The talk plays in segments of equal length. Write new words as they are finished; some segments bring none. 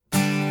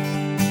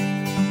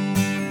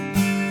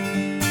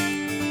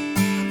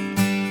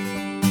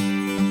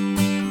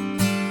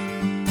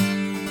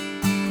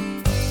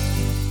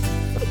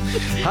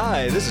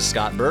Hi, this is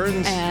Scott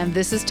Burns. And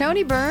this is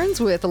Tony Burns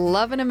with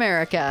Love in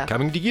America.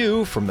 Coming to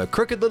you from the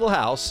crooked little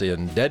house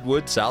in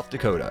Deadwood, South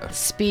Dakota.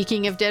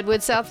 Speaking of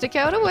Deadwood, South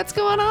Dakota, what's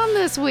going on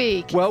this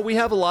week? Well, we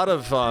have a lot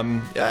of,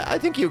 I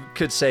think you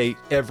could say,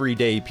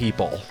 everyday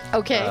people.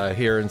 Okay.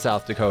 Here in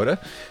South Dakota.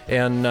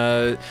 And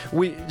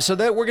we're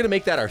going to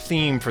make that our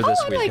theme for this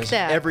week. I like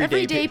that.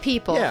 Everyday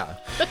people. Yeah.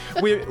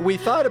 we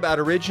thought about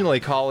originally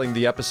calling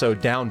the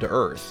episode Down to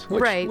Earth,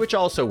 which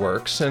also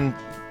works.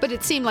 But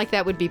it seemed like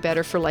that would be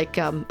better for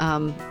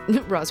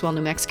Roswell,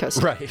 New Mexico.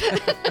 Right.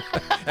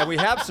 And we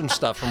have some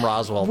stuff from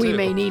Roswell, too. We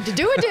may need to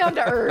do it Down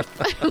to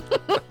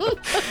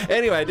Earth.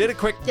 Anyway, I did a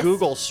quick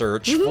Google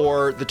search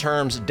for the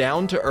terms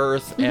Down to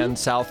Earth and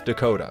South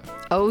Dakota.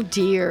 Oh,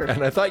 dear.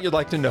 And I thought you'd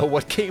like to know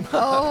what came up.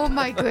 Oh,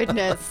 my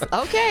goodness.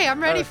 Okay,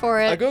 I'm ready for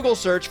it. A Google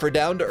search for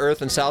Down to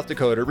Earth in South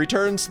Dakota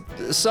returns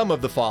some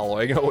of the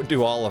following. I won't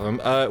do all of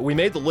them. We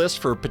made the list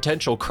for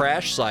potential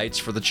crash sites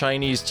for the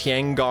Chinese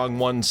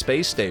Tiangong-1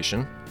 space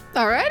station.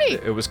 Alrighty.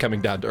 It was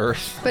coming down to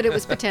Earth. But it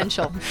was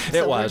potential.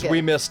 It was.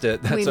 We missed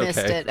it. That's okay. We missed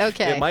it.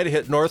 Okay. It might have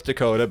hit North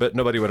Dakota, but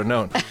nobody would have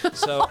known.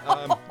 So,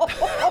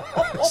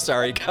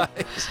 sorry,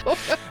 guys.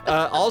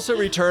 Also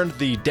returned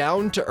the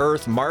Down to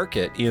Earth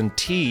Market in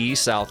Tea,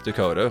 South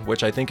Dakota,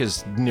 which I think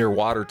is near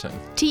Waterton.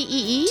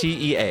 T-E-E?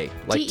 T-E-A.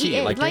 Like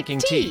tea, like drinking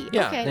tea.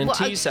 Yeah, okay. in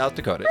Tea, South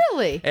Dakota.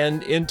 Really?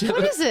 And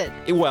what is it?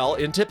 Well,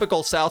 in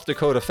typical South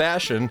Dakota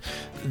fashion,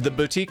 the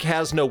boutique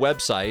has no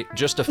website,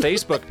 just a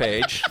Facebook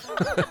page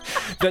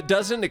that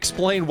doesn't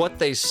explain what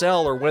they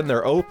sell or when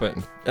they're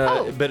open.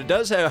 But it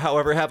does,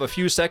 however, have a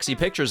few sexy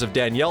pictures of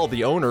Danielle,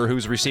 the owner,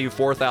 who's received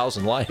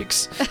 4,000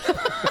 likes.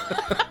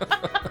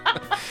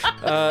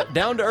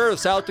 Down to Earth,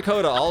 South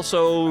Dakota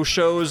also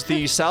shows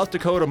the South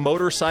Dakota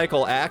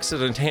Motorcycle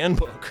Accident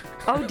Handbook.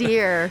 Oh,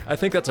 dear. I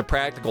think that's a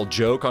practical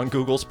joke on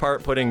Google's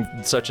part, putting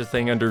such a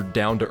thing under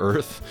Down to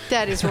Earth.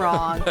 That is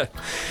wrong.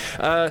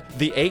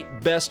 The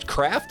 8 best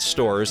craft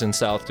stores in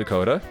South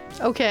Dakota.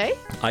 Okay.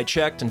 I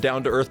checked, and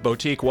Down to Earth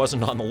Boutique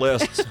wasn't on the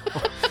list.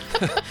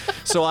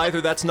 So either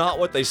that's not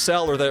what they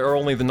sell, or they're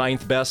only the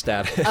 9th best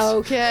at it.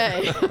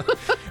 Okay.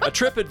 A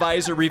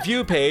TripAdvisor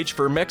review page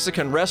for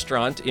Mexican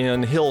restaurant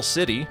in Hill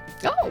City.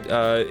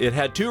 Oh. It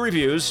had 2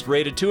 reviews,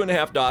 rated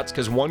 2.5 dots,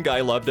 because one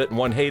guy loved it and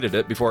one hated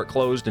it before it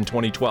closed in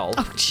 2012.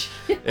 Oh,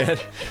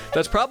 and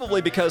that's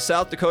probably because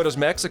South Dakota's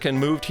Mexican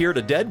moved here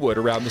to Deadwood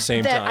around the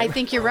same time. I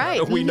think you're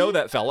right. We know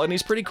that fella, and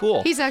he's pretty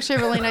cool. He's actually a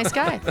really nice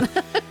guy.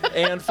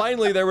 And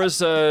finally, there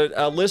was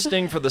a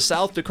listing for the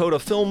South Dakota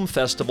Film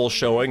Festival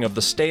showing of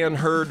the Stan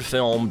Hurd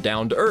film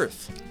Down to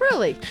Earth.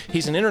 Really?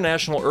 He's an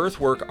international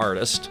earthwork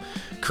artist,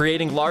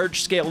 creating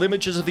large-scale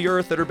images of the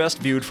Earth that are best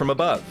viewed from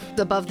above.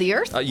 Above the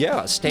Earth?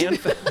 Yeah, Stan...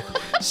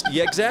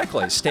 Yeah,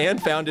 exactly. Stan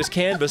found his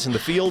canvas in the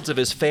fields of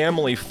his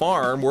family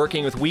farm,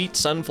 working with wheat,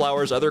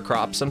 sunflowers, other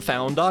crops, and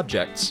found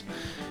objects.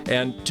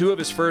 And 2 of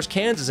his first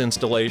Kansas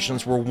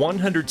installations were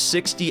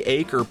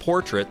 160-acre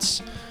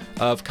portraits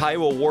of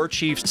Kiowa War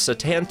Chiefs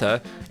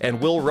Satanta and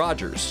Will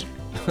Rogers.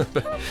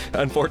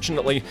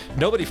 Unfortunately,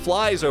 nobody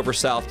flies over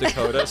South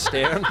Dakota,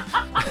 Stan,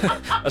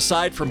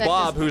 aside from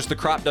Bob, who's the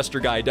crop duster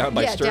guy down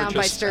by Sturgis. Yeah, down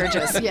by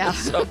Sturgis, yeah.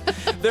 So,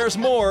 there's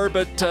more,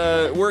 but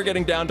we're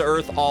getting down to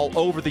earth all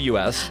over the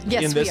U.S.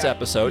 in this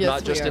episode,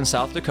 not just in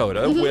South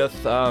Dakota,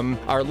 with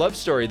our love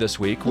story this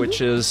week,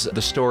 which is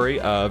the story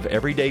of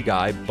everyday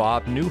guy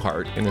Bob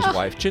Newhart and his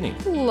wife, Ginny.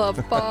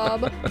 Love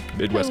Bob.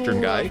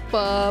 Midwestern guy.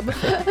 Bob.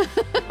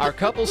 Our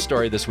couple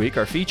story this week,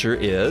 our feature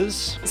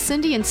is...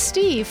 Cindy and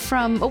Steve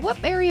from, what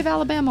area of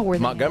Alabama were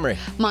they? Montgomery,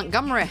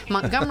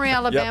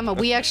 Alabama.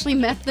 Yep. We actually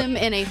met them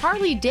in a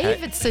Harley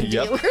Davidson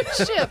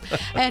dealership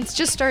and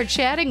just started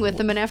chatting with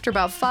them, and after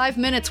about 5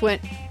 minutes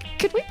went,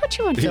 could we put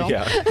you on film?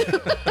 Yeah.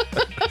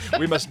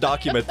 We must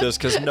document this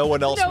because no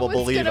one else will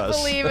believe us.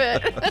 Believe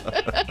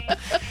it.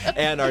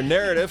 And our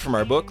narrative from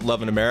our book,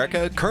 Love in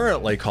America,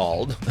 currently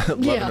called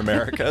Love in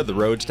America, The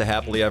Roads to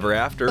Happily Ever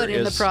After. But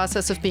in the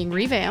process of being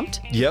revamped.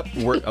 Yep.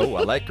 I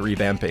like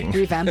revamping.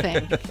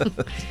 Revamping.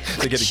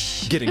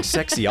 Getting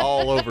sexy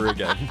all over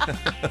again.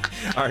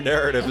 Our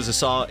narrative is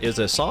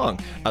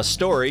a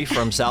story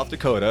from South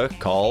Dakota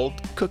called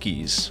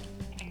Cookies.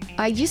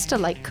 I used to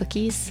like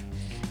cookies.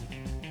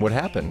 What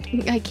happened?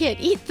 I can't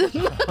eat them.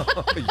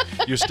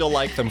 You still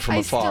like them from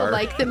afar. I still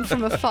like them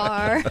from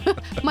afar.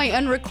 My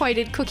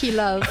unrequited cookie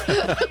love.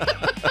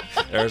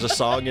 There's a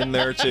song in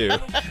there, too.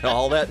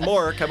 All that and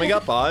more coming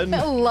up on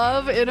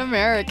Love in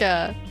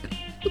America.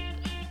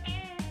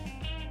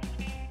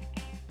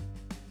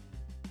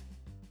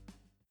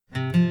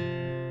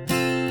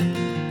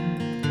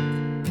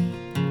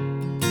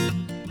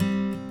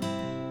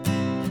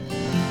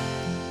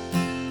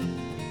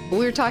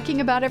 We were talking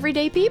about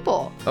everyday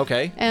people.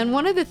 Okay. And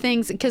one of the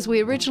things, because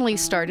we originally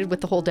started with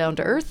the whole down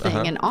to earth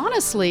thing, and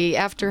honestly,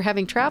 after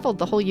having traveled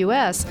the whole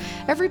U.S.,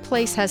 every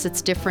place has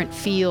its different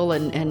feel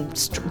and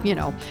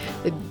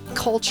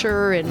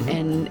culture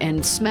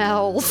and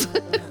smells,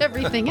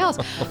 everything else.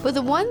 But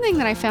the one thing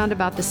that I found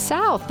about the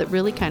South that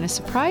really kind of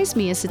surprised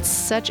me is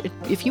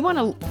if you want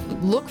to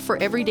look for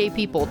everyday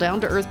people,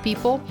 down to earth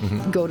people,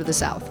 go to the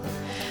South.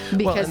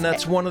 Well, and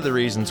that's one of the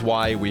reasons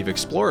why we've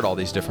explored all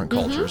these different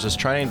cultures, is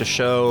trying to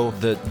show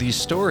that these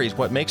stories,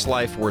 what makes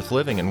life worth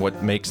living and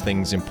what makes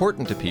things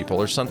important to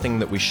people, are something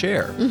that we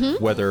share.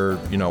 Whether,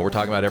 we're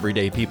talking about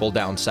everyday people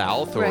down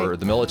south, or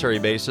the military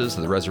bases,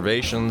 the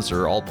reservations,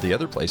 or all the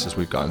other places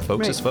we've gone.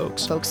 Folks is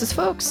folks. Folks is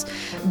folks.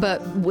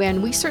 But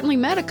when we certainly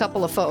met a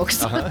couple of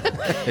folks.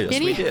 Yes,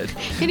 we did.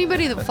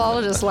 Anybody that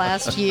followed us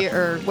last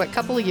year, or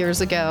couple of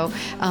years ago,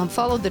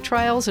 followed the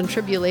trials and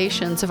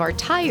tribulations of our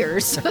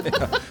tires.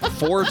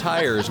 4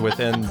 tires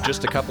within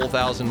just a couple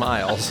thousand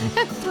miles.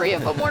 3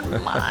 of them were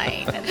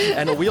mine.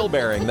 And a wheel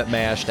bearing that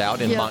mashed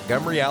out in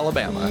Montgomery,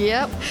 Alabama.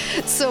 Yep.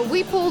 So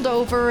we pulled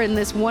over, and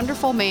this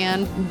wonderful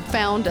man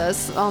found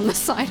us on the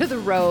side of the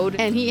road,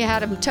 and he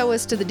had him tow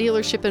us to the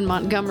dealership in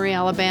Montgomery,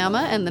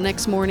 Alabama. And the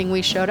next morning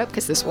we showed up,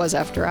 because this was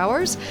after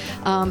hours,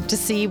 to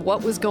see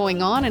what was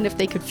going on and if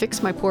they could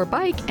fix my poor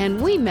bike.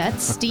 And we met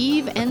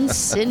Steve and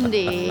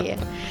Cindy.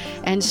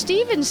 And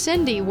Steve and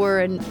Cindy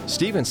were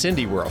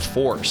a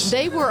force.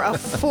 They were a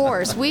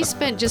force. We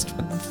spent just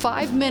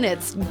 5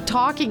 minutes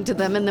talking to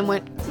them and then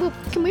went, well,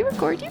 can we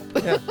record you?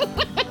 Yeah.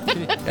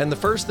 And the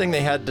first thing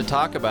they had to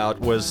talk about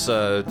was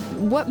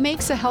what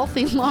makes a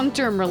healthy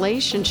long-term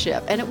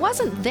relationship. And it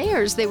wasn't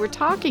theirs they were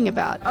talking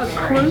about. A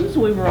cruise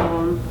we were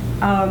on,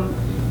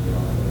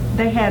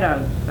 they had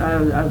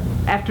a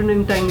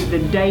afternoon thing, the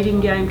dating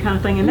game kind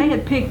of thing, and they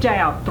had picked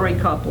out 3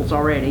 couples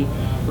already,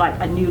 like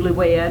a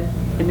newlywed,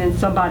 and then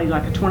somebody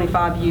like a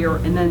 25-year,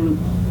 and then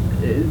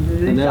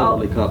an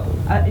elderly couple.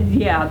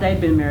 Yeah, they'd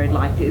been married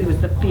like it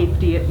was the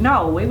 50th.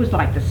 No, it was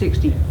like the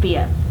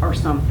 65th or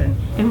something.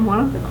 And one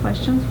of the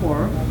questions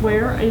were,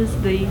 where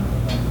is the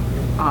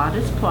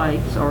oddest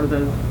place or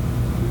the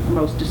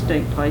most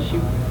distinct place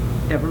you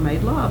ever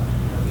made love?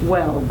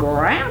 Well,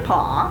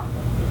 Grandpa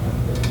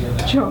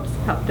jumps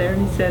up there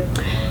and he said,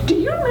 do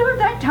you remember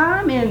that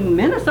time in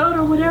Minnesota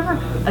or whatever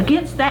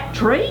against that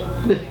tree?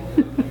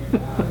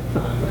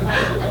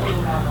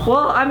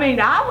 Well, I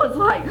mean, I was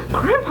like,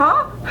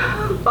 Grandpa,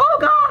 oh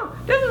God,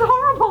 this is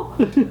horrible.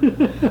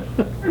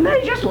 And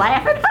they just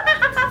laughing.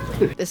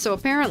 So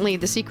apparently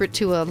the secret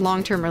to a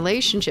long-term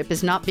relationship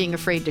is not being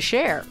afraid to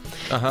share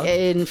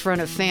in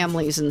front of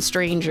families and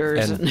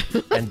strangers.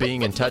 And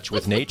being in touch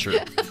with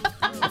nature.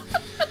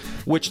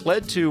 Which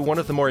led to one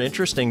of the more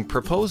interesting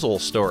proposal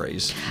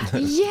stories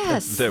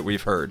that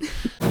we've heard.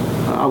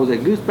 I was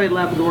at Goose Bay,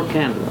 Labrador,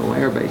 Canada, on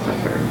Air Base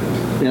up there.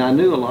 And I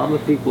knew a lot of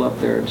the people up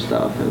there and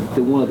stuff.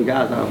 And one of the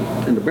guys I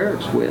was in the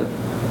barracks with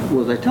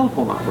was a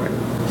telephone operator.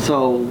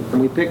 So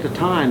we picked a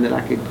time that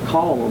I could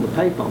call on the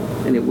payphone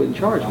and it wouldn't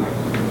charge me.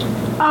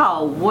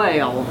 Oh,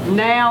 well,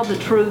 now the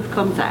truth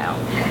comes out.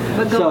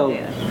 But go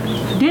ahead.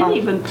 Didn't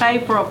even pay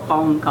for a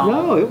phone call.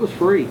 No, it was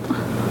free.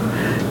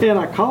 And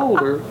I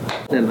called her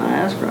and I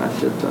asked her, I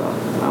said,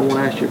 I want to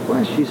ask you a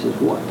question. She says,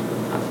 what?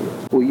 I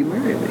said, will you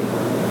marry me?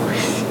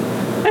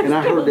 And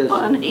I heard this,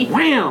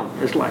 wham!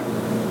 It's like,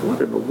 what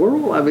in the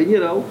world? I mean,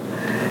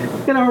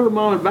 And I heard her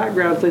mom in the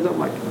background say something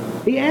like,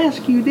 he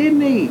asked you,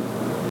 didn't he?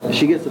 And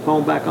she gets the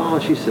phone back on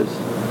and she says,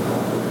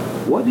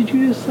 what did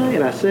you just say?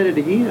 And I said it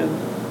again.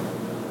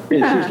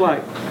 And she's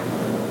like,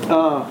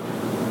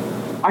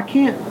 I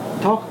can't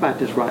talk about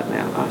this right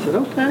now. I said,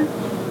 okay.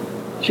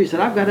 She said,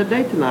 I've got a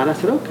date tonight. I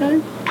said,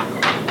 okay,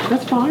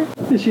 that's fine.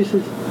 And she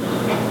says,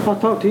 I'll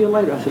talk to you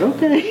later. I said,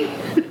 okay.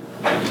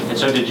 And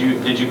so did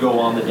you go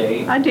on the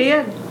date? I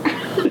did.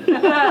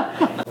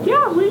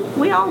 Yeah,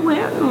 we all went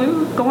and we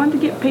were going to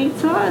get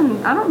pizza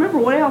and I don't remember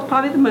what else,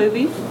 probably the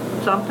movies,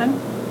 something.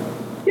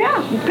 Yeah,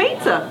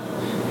 pizza.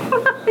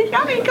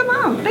 I mean, come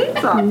on,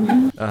 pizza.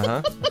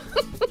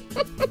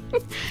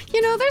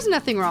 There's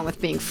nothing wrong with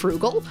being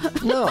frugal.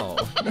 No.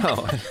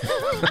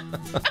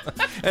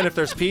 And if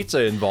there's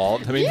pizza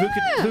involved, I mean,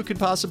 who could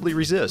possibly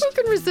resist? Who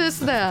can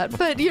resist that?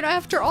 But,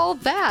 after all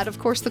that, of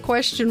course, the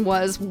question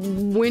was,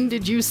 when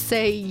did you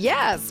say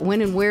yes?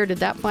 When and where did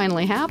that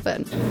finally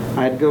happen?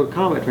 I had to go to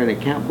combat training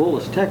at Camp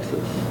Bullis,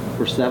 Texas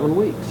for 7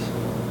 weeks.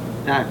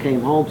 And I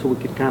came home so we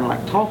could kind of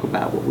like talk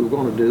about what we were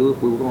going to do,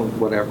 if we were going to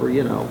whatever,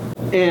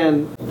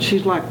 And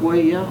she's like, well,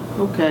 yeah,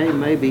 okay,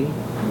 maybe.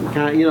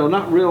 Kind of,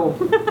 not real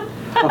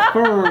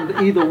affirmed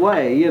either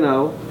way,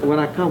 When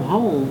I come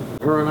home,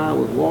 her and I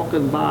was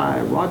walking by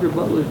Roger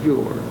Butler's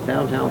jeweler,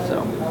 downtown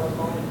Selma.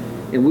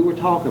 And we were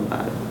talking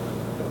about it.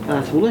 And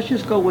I said, well, let's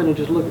just go in and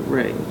just look at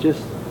rings.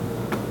 Just,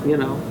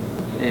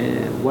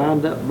 and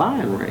wound up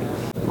buying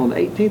rings on the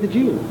 18th of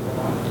June.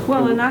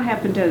 Well, and I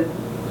happened to...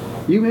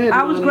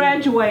 I was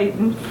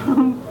graduating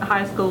from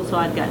high school, so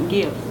I'd gotten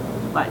gifts,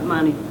 like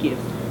money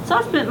gifts. So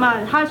I spent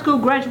my high school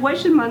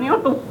graduation money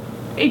on a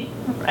ring.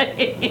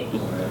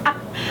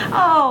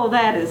 Oh,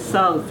 that is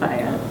so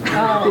sad.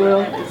 Oh, well,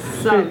 that is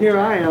so and here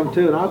I am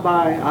too, and I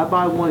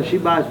buy one, she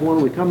buys one,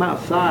 and we come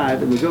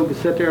outside and we go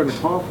sit there in the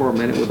car for a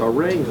minute with our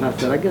rings, and I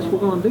said, I guess we're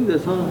going to do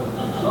this,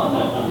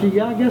 huh? She,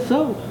 yeah, I guess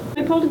so.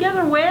 We pulled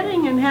together a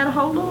wedding and had a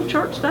whole little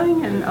church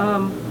thing, and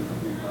I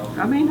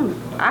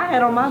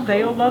had on my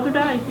veil the other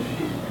day.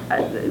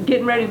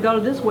 Getting ready to go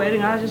to this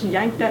wedding, I just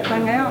yanked that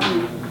thing out,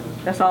 and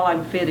that's all I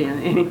can fit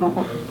in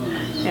anymore.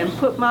 and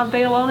put my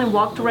veil on and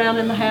walked around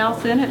in the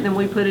house in it. And then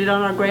we put it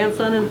on our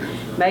grandson and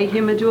made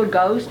him into a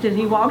ghost, and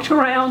he walked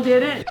around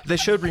in it. They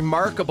showed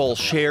remarkable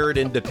shared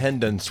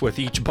independence with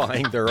each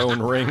buying their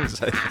own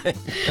rings, I think.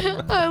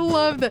 I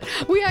love that.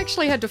 We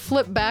actually had to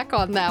flip back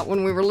on that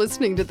when we were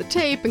listening to the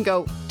tape and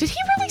go, did he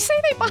really say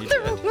they bought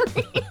their own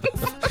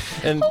rings?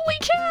 And, Holy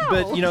cow!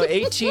 But,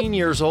 18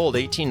 years old,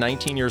 18,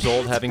 19 years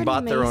old, having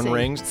bought their own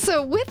rings.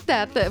 So with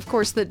that, of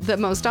course, the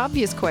most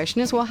obvious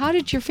question is, well, how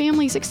did your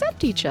families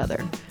accept each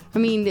other? I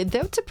mean,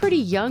 that's a pretty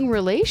young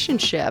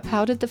relationship.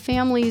 How did the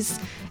families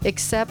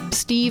accept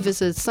Steve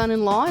as a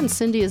son-in-law and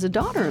Cindy as a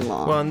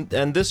daughter-in-law? Well,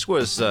 and this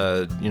was,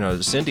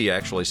 Cindy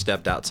actually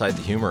stepped outside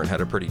the humor and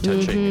had a pretty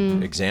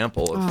touching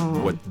example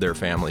of what their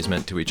families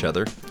meant to each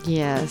other.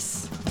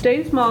 Yes.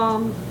 Steve's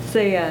mom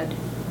said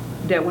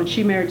that when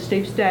she married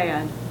Steve's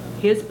dad,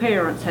 his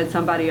parents had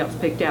somebody else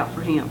picked out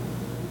for him.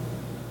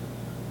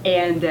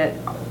 And that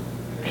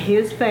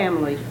his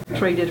family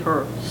treated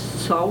her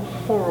so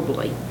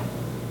horribly.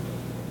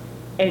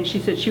 And she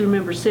said she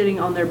remembers sitting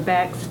on their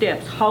back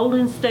steps,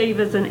 holding Steve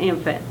as an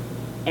infant,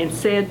 and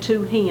said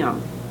to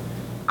him,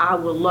 I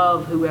will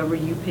love whoever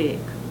you pick.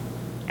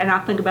 And I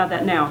think about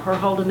that now, her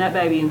holding that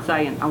baby and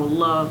saying, I will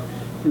love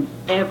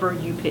whoever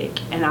you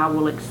pick, and I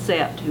will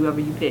accept whoever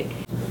you pick.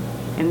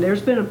 And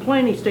there's been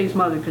plenty Steve's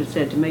mother could have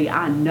said to me,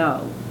 I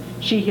know.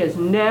 She has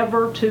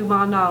never, to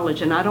my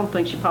knowledge, and I don't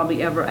think she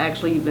probably ever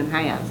actually even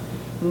has,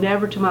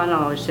 never to my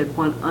knowledge said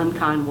one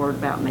unkind word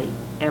about me,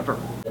 ever.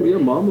 Well, your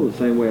mom was the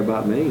same way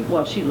about me.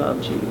 Well, she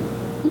loved you.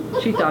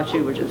 She thought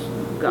you were just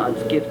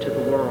God's gift to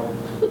the world.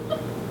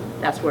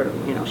 That's where,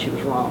 she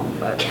was wrong,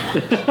 but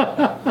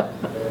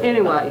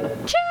anyway.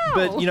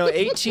 But,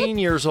 18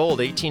 years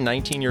old, 18,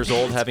 19 years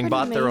old, having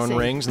bought their own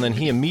rings, and then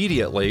he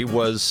immediately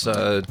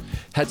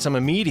had some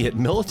immediate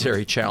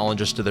military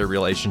challenges to their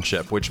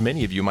relationship, which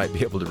many of you might be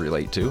able to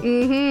relate to.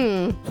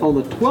 Mm-hmm. On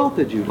the 12th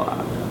of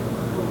July,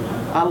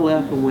 I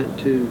left and went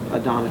to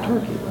Adana,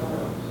 Turkey.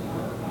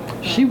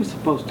 She was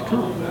supposed to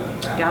come.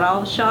 Got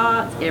all the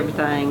shots,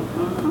 everything.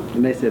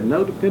 And they said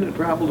no dependent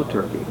travel to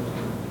Turkey.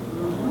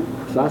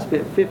 So I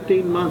spent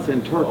 15 months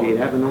in Turkey,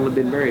 having only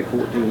been married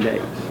 14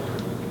 days.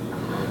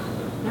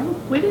 No,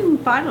 we didn't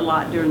fight a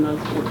lot during those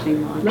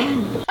 14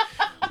 months.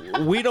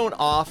 We don't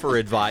offer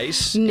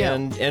advice,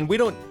 and we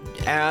don't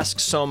ask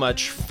so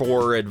much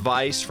for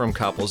advice from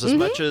couples as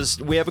much as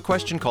we have a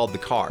question called the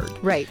card.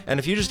 Right. And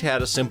if you just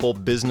had a simple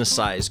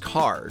business-sized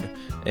card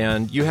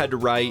and you had to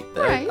write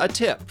a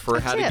tip for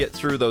how to get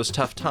through those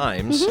tough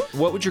times,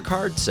 what would your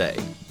card say?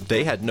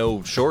 They had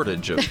no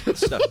shortage of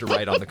stuff to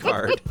write on the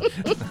card.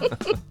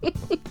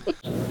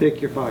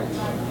 Pick your fights.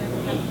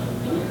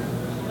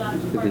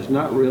 If it's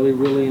not really,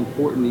 really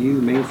important to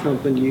you, means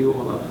something to you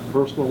on a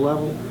personal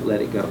level,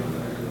 let it go.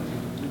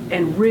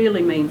 And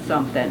really means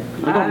something.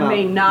 I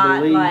mean,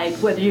 not beliefs, like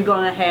whether you're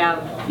going to have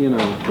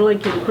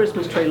blinking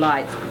Christmas tree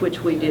lights,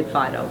 which we did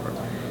fight over.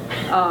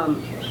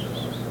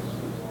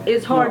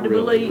 It's hard to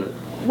believe.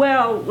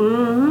 Well,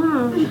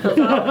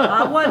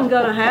 I wasn't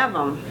going to have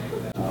them.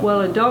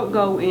 Well, and don't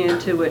go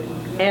into it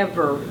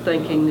ever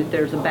thinking that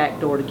there's a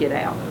back door to get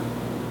out.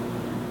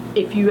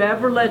 If you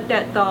ever let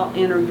that thought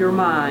enter your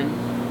mind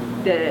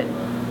that,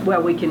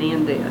 we can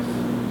end this,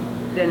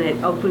 then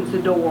it opens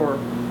the door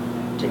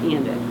to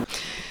end it.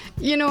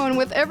 And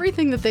with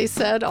everything that they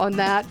said on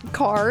that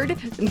card,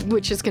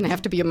 which is going to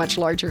have to be a much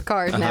larger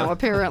card now,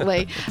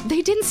 apparently,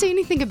 they didn't say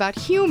anything about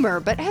humor.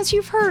 But as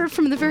you've heard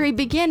from the very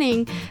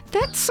beginning,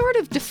 that sort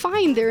of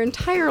defined their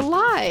entire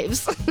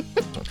lives.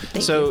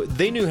 So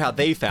they knew how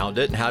they found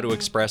it and how to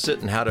express it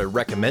and how to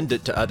recommend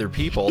it to other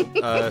people.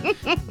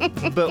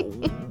 But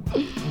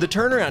the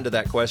turnaround to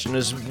that question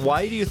is,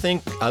 why do you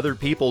think other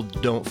people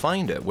don't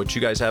find it? What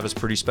you guys have is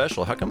pretty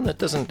special. How come that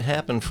doesn't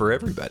happen for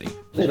everybody?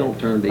 They don't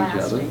turn to each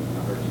other.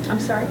 I'm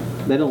sorry?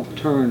 They don't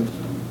turn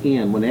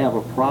in. When they have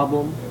a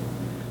problem,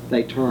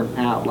 they turn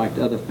out like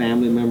the other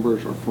family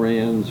members or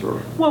friends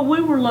or... Well,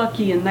 we were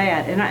lucky in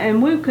that.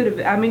 And we could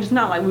have, it's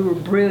not like we were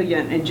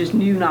brilliant and just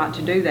knew not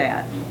to do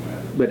that.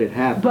 But it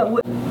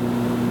happened.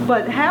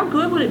 But how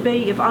good would it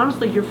be if,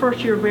 honestly, your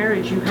first year of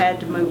marriage, you had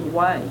to move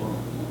away?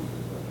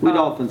 We'd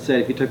often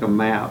said if you took a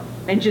map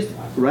and just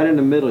right in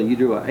the middle, you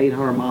drew an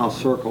 800-mile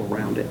circle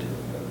around it,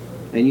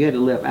 and you had to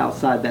live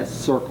outside that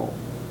circle.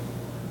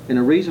 And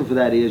the reason for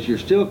that is you're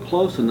still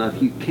close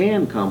enough you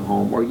can come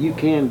home or you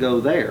can go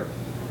there,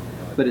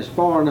 but it's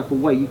far enough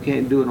away you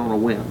can't do it on a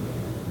whim.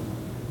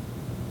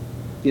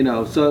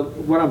 So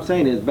what I'm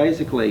saying is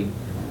basically,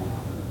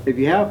 if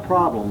you have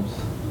problems,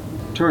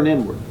 turn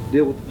inward.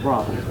 Deal with the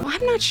problem. Well,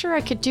 I'm not sure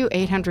I could do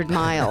 800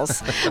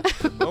 miles.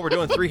 Well, we're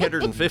doing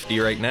 350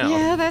 right now.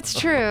 Yeah, that's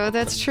true.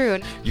 That's true.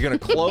 You're going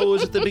to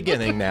close at the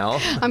beginning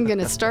now. I'm going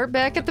to start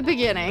back at the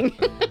beginning.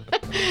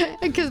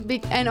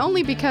 And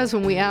only because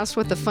when we asked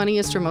what the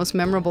funniest or most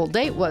memorable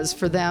date was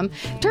for them,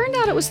 turned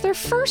out it was their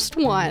first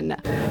one.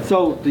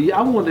 So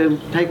I wanted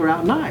to take her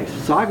out nice.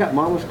 So I got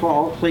Mama's car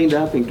all cleaned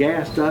up and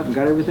gassed up and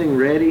got everything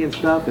ready and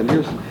stuff. And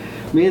here's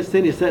me and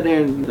Cindy sat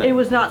there and... It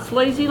was not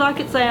sleazy like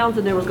it sounds,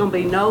 and there was going to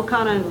be no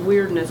kind of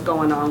weirdness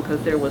going on,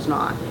 because there was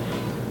not.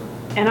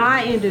 And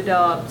I ended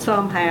up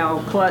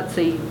somehow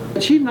klutzy.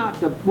 She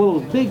knocked one of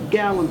those big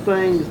gallon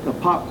things of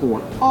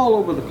popcorn all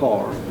over the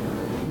car.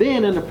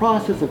 Then in the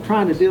process of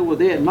trying to deal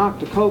with it,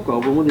 knocked the Coke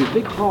over, one of these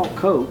big tall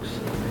Cokes,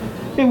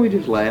 and we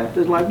just laughed.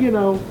 It's like, I mean,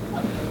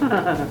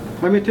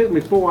 it took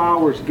me 4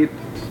 hours to get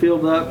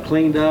filled up,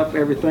 cleaned up,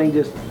 everything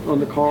just on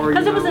the car.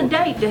 Because it was a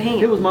date to him.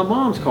 It was my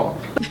mom's car.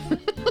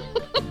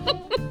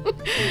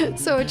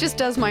 So it just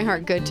does my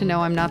heart good to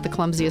know I'm not the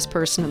clumsiest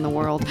person in the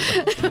world.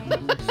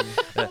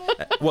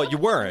 Well, you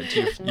weren't.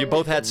 You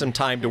both had some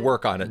time to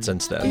work on it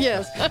since then.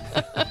 Yes.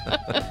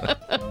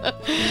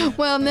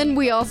 Well, and then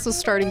we also,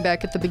 starting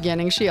back at the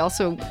beginning, she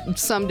also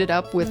summed it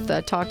up with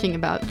talking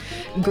about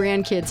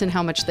grandkids and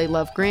how much they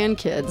love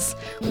grandkids.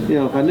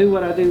 If I knew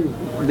what I do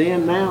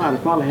then now, I'd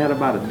have probably had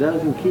about a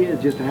dozen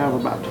kids just to have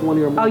about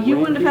 20 or more. Oh, you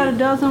wouldn't have had a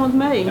dozen with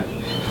me.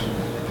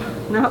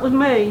 Not with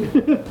me.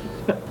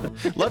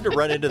 Love to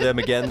run into them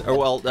again, or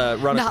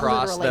run Not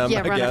across literally. them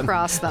Yeah, again. run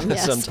across them,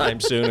 yes. Sometime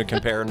soon and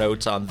compare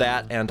notes on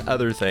that and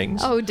other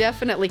things. Oh,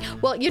 definitely.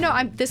 Well,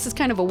 this is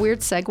kind of a weird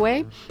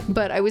segue,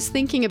 but I was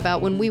thinking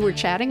about when we were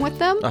chatting with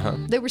them,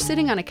 they were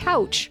sitting on a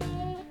couch.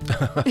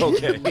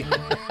 Okay.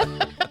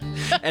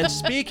 And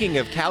speaking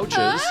of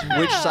couches,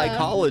 which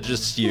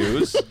psychologists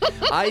use,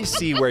 I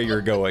see where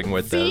you're going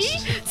with this.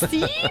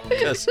 See?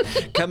 Because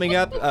coming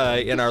up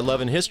in our Love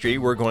and History,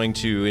 we're going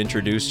to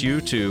introduce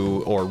you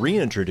to, or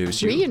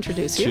reintroduce you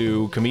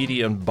to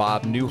comedian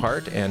Bob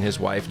Newhart and his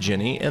wife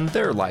Ginny and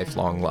their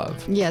lifelong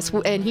love. Yes,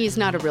 and he's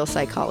not a real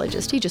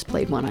psychologist. He just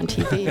played one on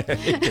TV.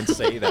 You can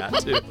say that,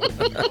 too.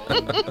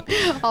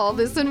 All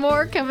this and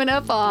more coming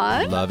up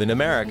on Love in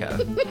America.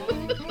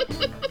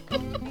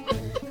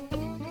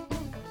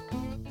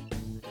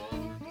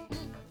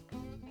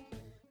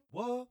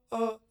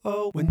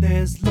 When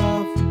there's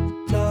love,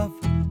 love,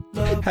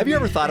 love. Have you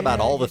ever thought about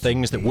all the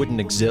things that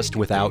wouldn't exist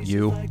without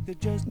you?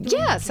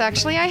 Yes,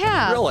 actually I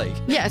have. Really?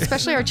 Yeah,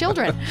 especially our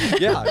children.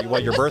 Yeah,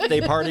 well, your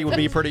birthday party would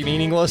be pretty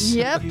meaningless.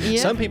 Yep.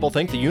 Some people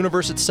think the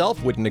universe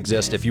itself wouldn't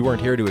exist if you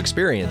weren't here to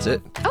experience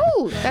it.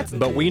 Oh, that's...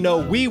 But we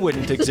know we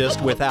wouldn't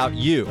exist without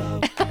you.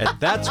 And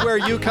that's where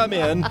you come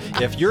in.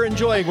 If you're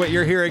enjoying what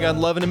you're hearing on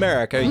Love in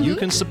America, you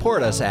can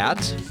support us at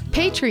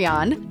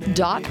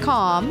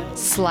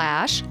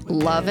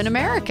patreon.com/Love in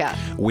America.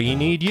 We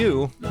need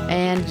you.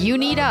 And you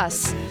need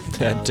us.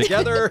 And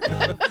together,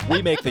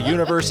 we make the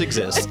universe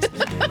exist.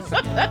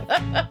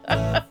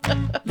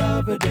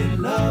 Love it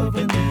in love,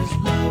 and there's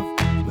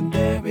love when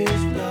there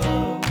is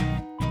love.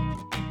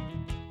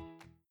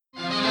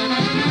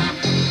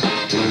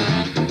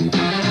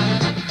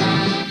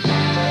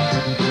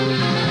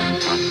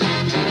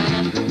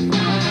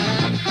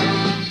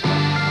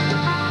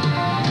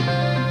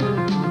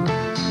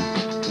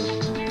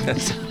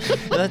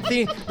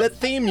 That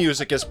theme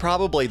music is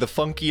probably the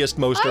funkiest,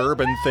 most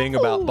urban thing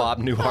about Bob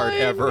Newhart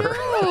ever.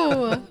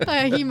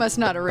 He must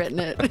not have written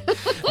it.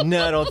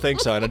 No, I don't think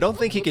so. And I don't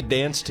think he could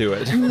dance to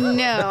it.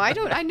 No, I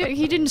don't. I know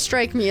he didn't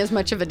strike me as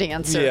much of a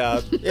dancer.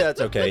 Yeah,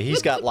 it's okay.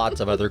 He's got lots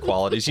of other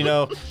qualities.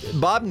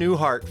 Bob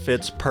Newhart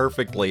fits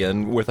perfectly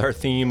in with our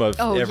theme of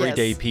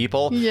everyday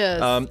people.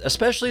 Yes.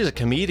 Especially as a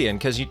comedian,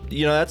 because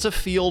that's a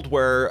field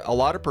where a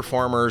lot of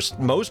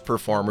most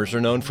performers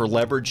are known for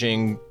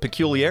leveraging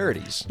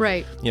peculiarities.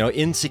 Right.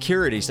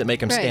 Insecurities that make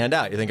them stand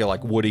out. You think of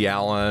like Woody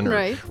Allen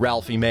or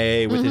Ralphie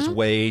May with his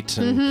weight.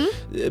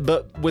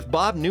 But with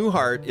Bob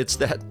Newhart, it's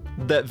that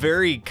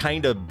very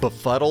kind of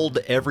befuddled,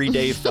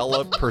 everyday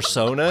fella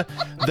persona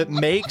that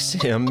makes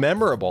him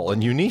memorable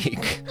and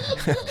unique.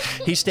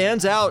 He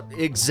stands out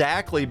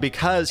exactly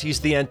because he's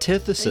the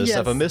antithesis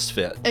of a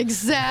misfit.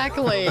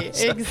 Exactly.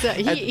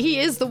 Exactly. He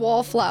is the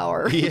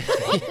wallflower. Yeah.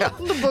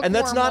 And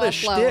that's not a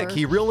shtick.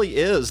 He really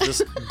is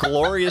this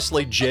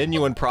gloriously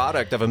genuine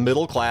product of a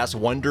middle-class,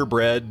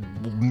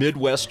 wonder-bred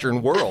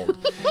Midwestern world.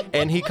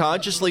 And he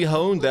consciously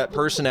honed that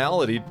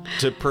personality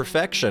to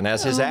perfection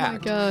as his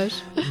act. Oh my gosh.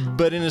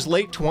 But in his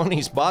late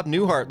 20s, Bob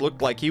Newhart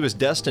looked like he was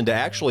destined to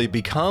actually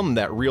become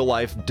that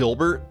real-life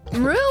Dilbert.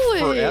 Really?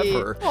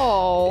 Forever.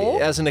 Oh.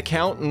 As an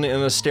accountant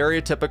in a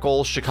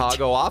stereotypical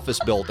Chicago office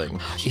building.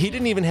 He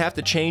didn't even have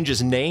to change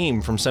his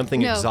name from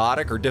something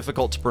exotic or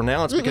difficult to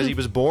pronounce because he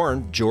was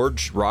born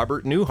George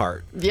Robert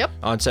Newhart. Yep.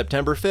 On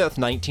September 5th,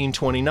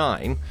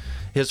 1929.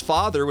 His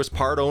father was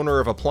part owner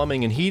of a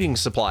plumbing and heating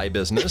supply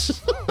business.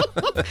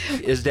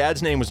 His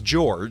dad's name was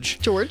George.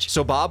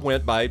 So Bob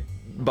went by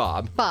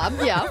Bob.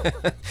 Yeah.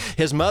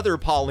 His mother,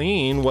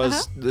 Pauline,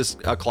 was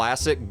a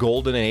classic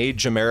golden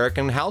age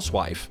American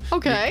housewife.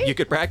 Okay. You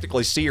could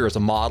practically see her as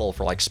a model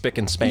for like Spick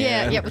and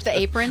Span. Yeah, with the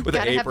apron. With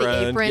Gotta the have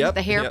the apron,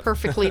 the hair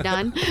perfectly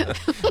done.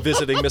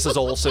 Visiting Mrs.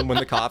 Olson when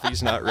the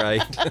coffee's not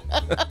right.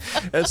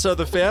 And so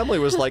the family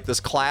was like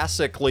this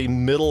classically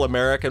middle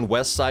American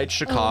West Side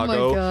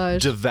Chicago,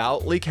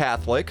 devoutly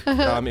Catholic.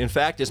 In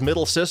fact, his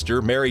middle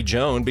sister, Mary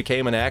Joan,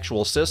 became an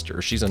actual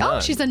sister. She's a nun. Oh,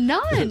 she's a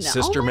nun.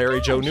 Sister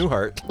Mary Jo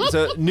Newhart.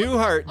 So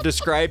Newhart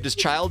described his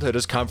childhood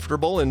as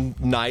comfortable and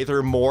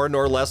neither more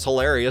nor less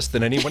hilarious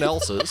than anyone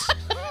else's.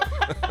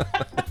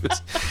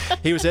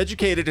 He was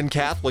educated in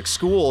Catholic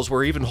schools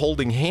where even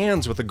holding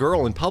hands with a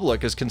girl in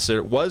public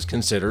was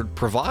considered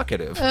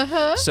provocative.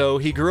 So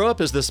he grew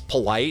up as this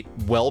polite,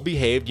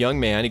 well-behaved young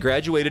man. He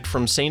graduated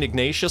from St.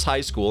 Ignatius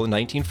High School in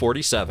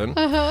 1947,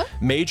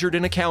 majored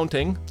in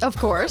accounting. Of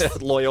course.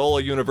 At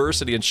Loyola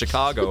University in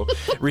Chicago,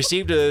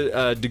 received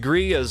a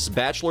degree as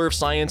Bachelor of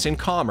Science in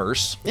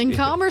Commerce. In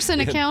commerce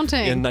and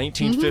accounting. In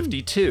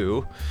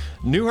 1952.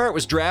 Newhart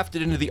was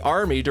drafted into the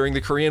Army during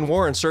the Korean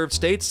War and served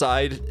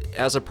stateside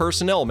as a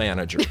personnel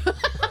manager.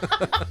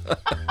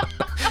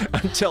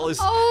 Until his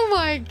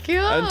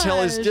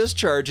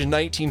discharge in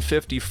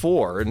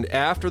 1954. And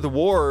after the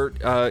war,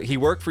 he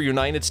worked for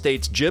United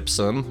States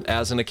Gypsum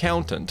as an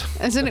accountant.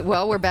 Isn't it?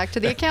 Well, we're back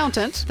to the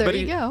accountant. There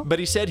you go. But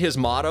he said his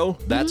motto,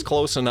 that's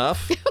close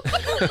enough.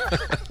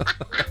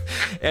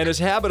 And his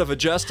habit of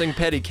adjusting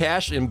petty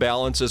cash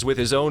imbalances with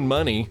his own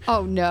money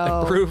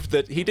proved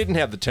that he didn't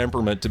have the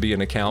temperament to be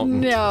an accountant.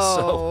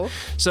 No.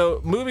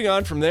 So moving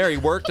on from there, he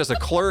worked as a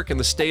clerk in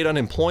the state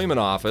unemployment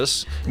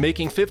office,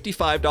 making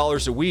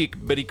 $55 a week,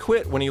 but he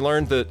quit when he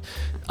learned that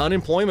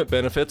unemployment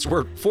benefits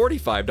were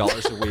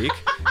 $45 a week,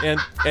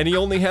 and he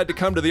only had to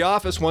come to the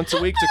office once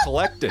a week to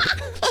collect it.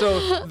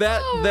 So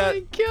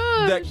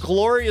that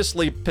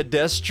gloriously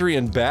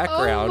pedestrian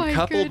background,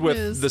 coupled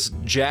with this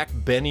Jack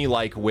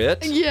Benny-like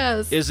wit,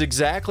 is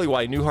exactly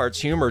why Newhart's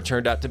humor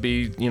turned out to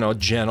be,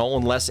 gentle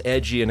and less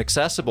edgy and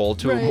accessible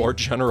to a more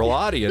general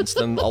audience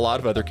than a lot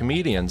of other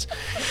comedians.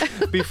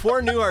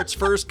 Before Newhart's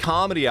first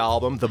comedy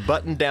album, The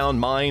Button-Down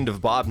Mind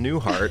of Bob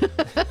Newhart,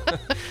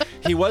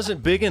 he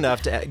wasn't big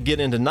enough to get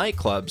into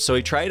nightclubs, so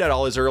he tried out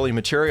all his early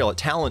material at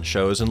talent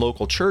shows and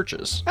local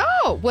churches.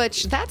 Oh,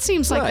 which that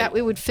seems like that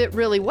would fit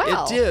really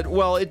well. It did.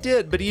 Well, it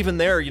did. But even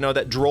there,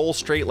 that droll,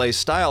 straight-laced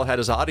style had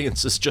his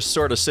audiences just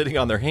sort of sitting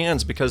on their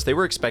hands because they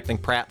were expecting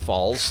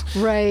pratfalls,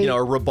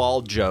 or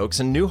ribald jokes,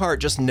 and Newhart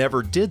just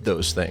never did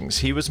those things.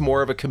 He was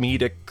more of a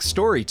comedic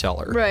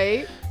storyteller.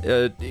 Right.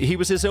 He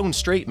was his own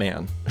straight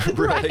man.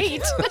 Right.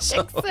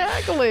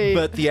 Exactly.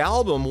 But the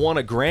album won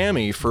a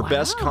Grammy for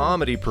Best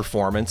Comedy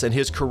Performance, and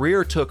his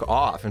career took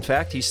off. In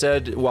fact, he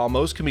said while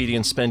most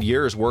comedians spend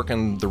years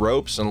working the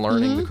ropes and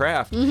learning the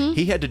craft,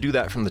 he had to do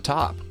that from the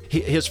top.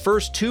 His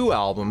first two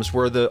albums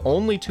were the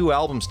only two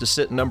albums to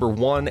sit number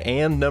 1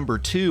 and number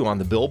 2 on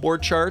the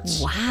Billboard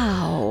charts.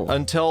 Wow.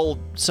 Until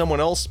someone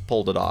else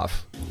pulled it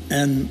off.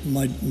 And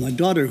my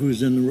daughter,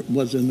 was in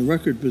the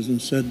record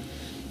business, said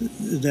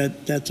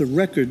that that's a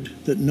record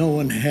that no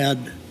one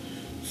had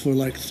for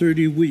like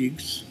 30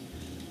 weeks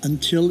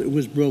until it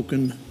was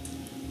broken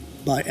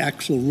by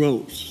Axl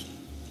Rose.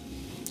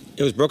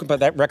 It was broken, but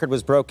that record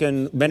was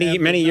broken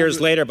many years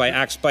later by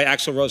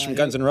Axl Rose from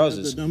Guns N'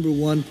 Roses. The number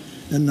one,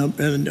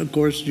 and of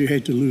course you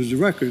hate to lose the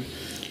record,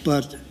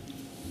 but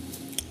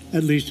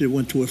at least it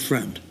went to a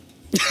friend.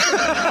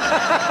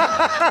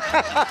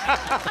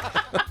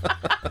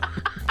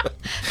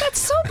 That's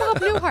so Bob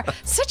Newhart.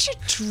 Such a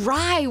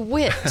dry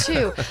wit,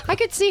 too. I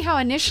could see how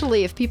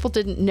initially, if people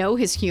didn't know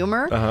his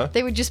humor,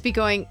 they would just be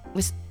going,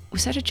 was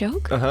that a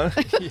joke? Yeah.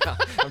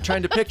 I'm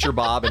trying to picture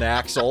Bob and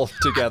Axl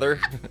together,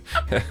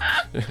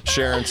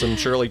 sharing some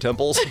Shirley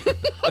Temples.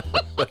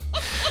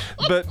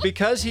 But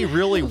because he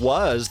really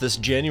was this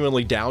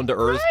genuinely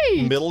down-to-earth,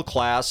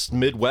 middle-class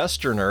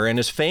Midwesterner, and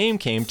his fame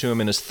came to him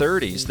in his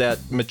 30s,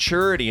 that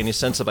maturity and his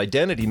sense of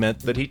identity meant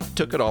that he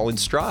took it all in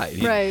stride.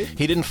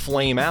 He didn't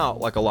flame out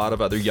like a lot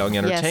of other young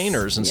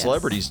entertainers and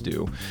celebrities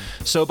do.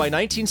 So by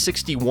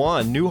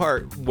 1961,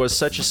 Newhart was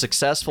such a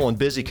successful and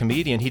busy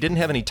comedian, he didn't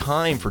have any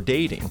time for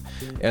dating.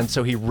 And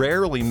so he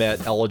rarely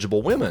met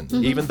eligible women,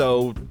 even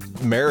though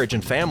marriage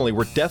and family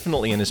were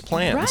definitely in his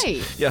plans.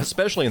 Yeah,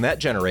 especially in that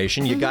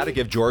generation, you got to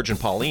give George and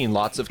Pauline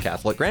lots of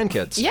Catholic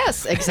grandkids.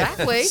 Yes,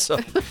 exactly. So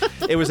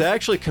it was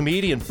actually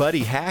comedian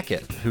Buddy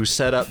Hackett who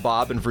set up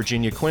Bob and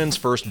Virginia Quinn's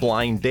first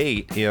blind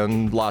date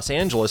in Los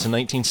Angeles in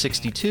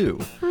 1962.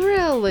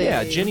 Really?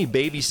 Yeah, Ginny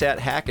babysat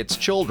Hackett's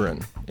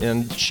children,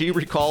 and she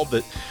recalled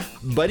that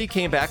Buddy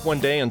came back one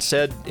day and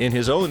said in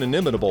his own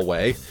inimitable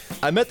way,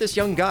 "I met this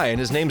young guy and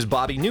his name's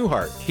Bobby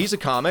Newhart. He's a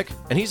comic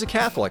and he's a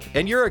Catholic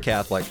and you're a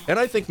Catholic and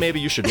I think maybe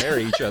you should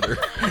marry each other."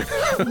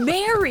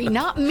 Marry,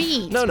 not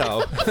meet.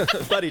 No.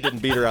 Buddy didn't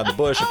beat around the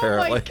bush,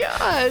 apparently. Oh my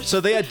gosh.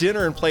 So they had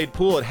dinner and played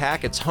pool at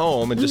Hackett's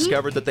home and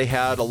discovered that they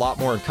had a lot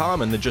more in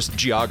common than just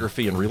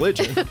geography and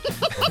religion.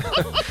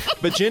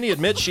 But Ginny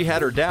admits she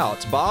had her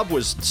doubts. Bob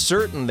was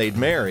certain they'd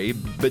marry,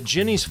 but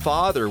Ginny's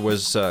father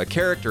was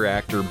character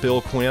actor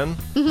Bill Quinn.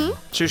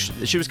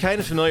 She was kind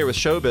of familiar with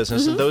show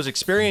business, and those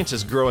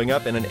experiences growing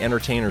up in an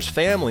entertainer's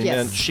family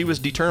meant she was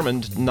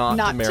determined not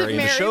to marry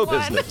into show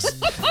business.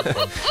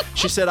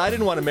 She said, "I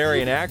didn't want to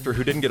marry an actor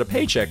who didn't get a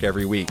paycheck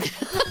every week."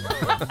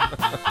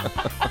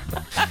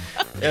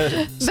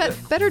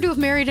 Better to have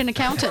married an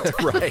accountant.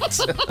 Right.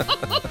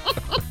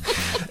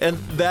 And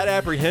that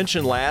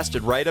apprehension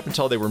lasted right up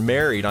until they were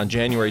married on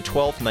January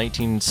 12th,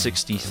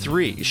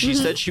 1963. She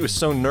said she was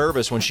so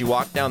nervous when she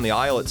walked down the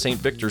aisle at St.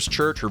 Victor's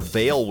Church, her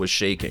veil was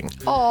shaking.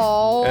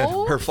 Oh.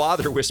 And her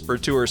father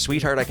whispered to her,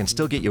 "Sweetheart, I can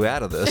still get you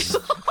out of this."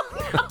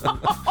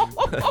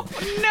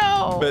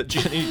 No. But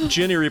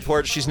Ginny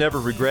reports she's never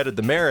regretted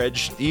the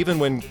marriage, even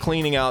when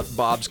cleaning out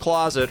Bob's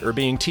closet or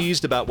being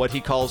teased about what he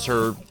calls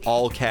her,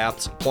 all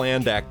caps,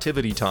 planned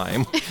activity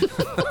time.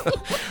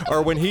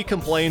 Or when he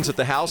complains that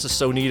the house is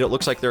so neat it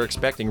looks like they're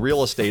expecting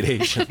real estate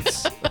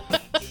agents.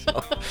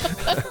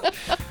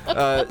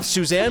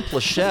 Suzanne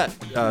Plachette,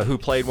 who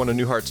played one of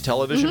Newhart's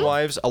television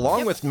wives,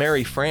 along with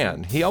Mary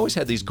Fran. He always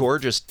had these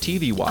gorgeous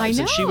TV wives,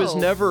 and she was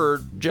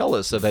never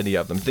jealous of any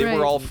of them. They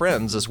were all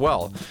friends as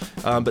well.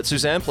 But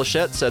Suzanne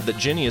Plachette said that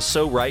Ginny is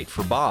so right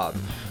for Bob.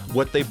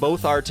 What they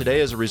both are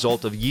today is a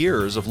result of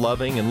years of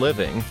loving and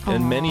living,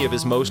 and many of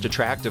his most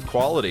attractive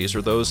qualities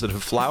are those that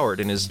have flowered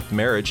in his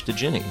marriage to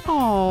Ginny.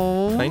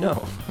 Oh. I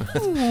know.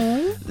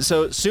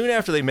 So soon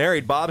after they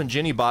married, Bob and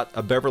Ginny bought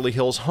a Beverly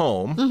Hills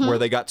home where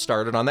they got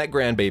started on that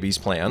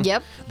grandbabies plan.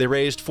 Yep. They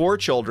raised 4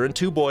 children,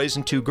 2 boys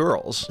and 2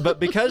 girls. But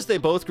because they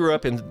both grew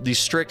up in these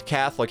strict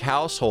Catholic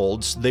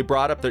households, they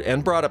brought up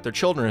their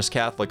children as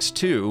Catholics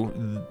too,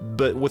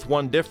 but with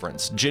one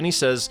difference. Ginny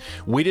says,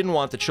 we didn't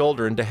want the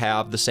children to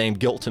have the same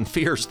guilt and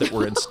fears that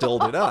were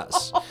instilled in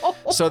us.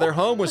 So their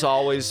home was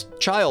always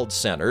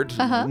child-centered,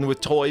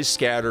 with toys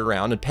scattered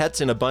around and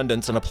pets in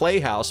abundance, and a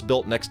playhouse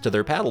built next to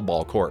their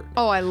paddleball court.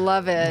 Oh, I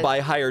love it.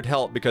 By hired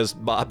help, because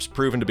Bob's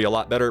proven to be a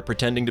lot better at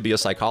pretending to be a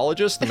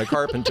psychologist than a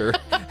carpenter.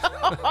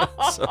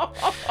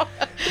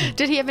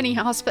 Did he have any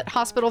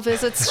hospital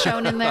visits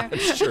shown in there? I'm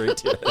sure he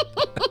did.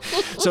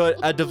 So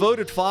a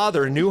devoted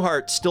father,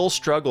 Newhart still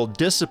struggled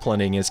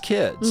disciplining his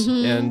kids.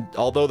 And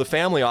although the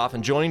family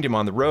often joined him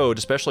on the road,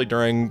 especially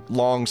during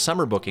long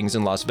summer bookings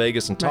in Las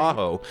Vegas and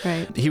Tahoe,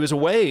 he was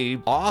away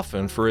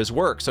often for his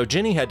work. So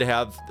Ginny had to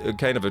have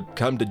kind of a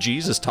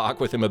come-to-Jesus talk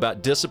with him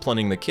about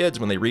disciplining the kids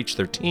when they reached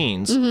their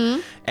teens.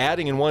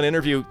 Adding in one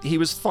interview, he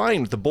was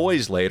fine with the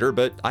boys later,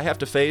 but I have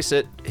to face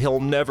it, he'll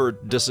never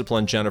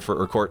discipline Jennifer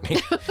or Courtney.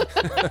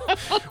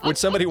 When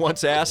somebody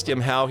once asked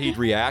him how he'd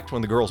react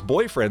when the girls'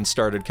 boyfriends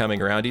started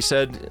coming around, he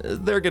said,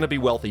 they're going to be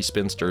wealthy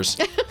spinsters.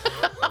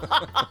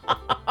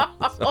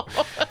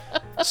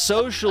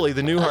 Socially,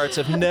 the Newharts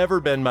have never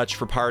been much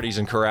for parties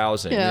and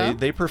carousing. Yeah.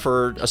 They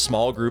prefer a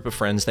small group of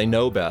friends they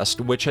know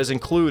best, which has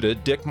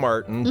included Dick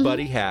Martin,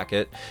 Buddy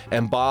Hackett,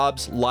 and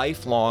Bob's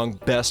lifelong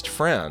best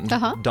friend,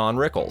 Don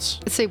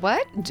Rickles. Say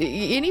what?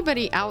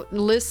 Anybody out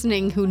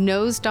listening who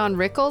knows Don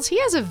Rickles, he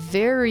has a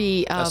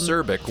very...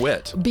 acerbic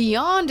wit.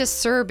 Beyond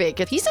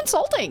acerbic. He's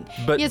insulting.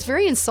 He has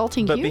very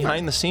insulting But humor.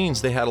 behind the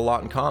scenes, they had a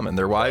lot in common.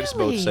 Their wives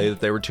both say that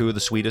they were 2 of the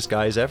sweetest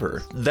guys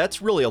ever.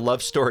 That's really a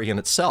love story in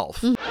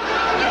itself.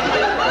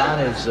 Don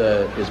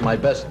is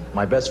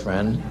my best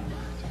friend,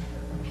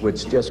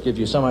 which just gives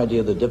you some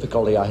idea of the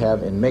difficulty I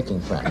have in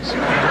making friends.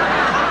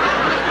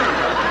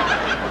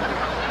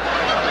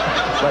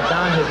 But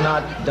Don has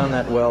not done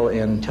that well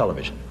in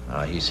television.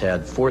 He's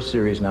had 4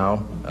 series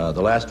now.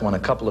 The last one, a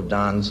couple of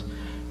Dons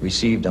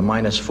received a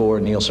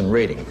 -4 Nielsen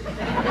rating.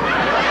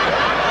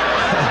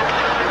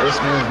 This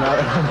means not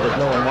only that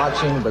no one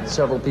watching, but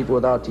several people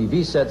without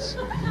TV sets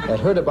had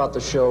heard about the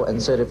show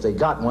and said if they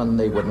got one,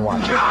 they wouldn't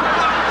watch it.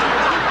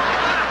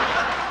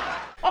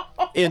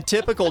 In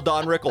typical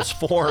Don Rickles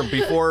form,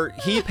 before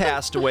he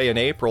passed away in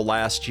April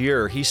last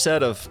year, he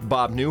said of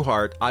Bob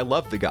Newhart, I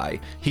love the guy.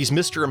 He's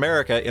Mr.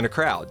 America in a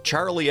crowd.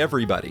 Charlie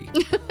everybody.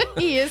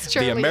 He is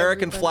Charlie The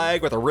American everybody.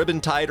 flag with a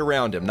ribbon tied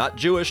around him. Not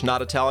Jewish,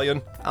 not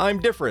Italian. I'm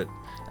different.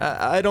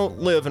 I don't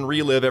live and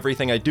relive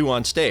everything I do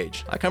on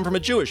stage. I come from a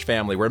Jewish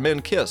family where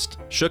men kissed.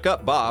 Shook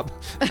up, Bob.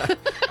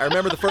 I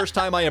remember the first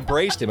time I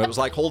embraced him. It was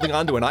like holding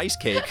onto an ice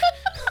cake.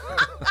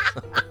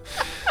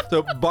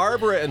 So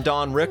Barbara and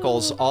Don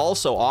Rickles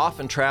also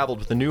often traveled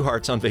with the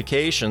Newharts on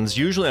vacations,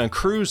 usually on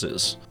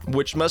cruises,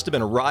 which must have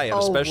been a riot,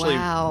 especially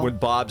when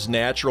Bob's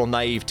natural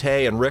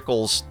naivete and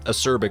Rickles'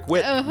 acerbic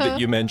wit that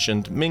you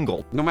mentioned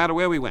mingled. No matter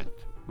where we went,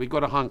 we'd go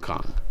to Hong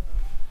Kong.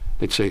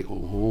 They'd say,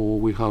 oh,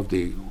 we have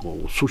the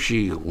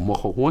sushi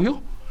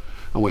mohohoyo,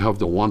 and we have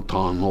the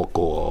wonton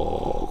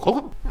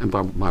oko.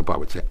 And my Bob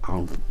would say,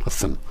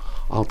 listen,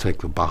 I'll take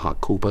the Baja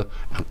Cuba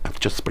and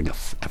just bring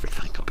us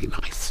everything. It'll be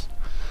nice.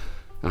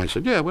 And I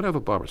said, yeah, whatever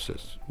Barbara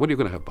says. What are you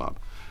going to have, Bob?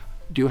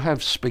 Do you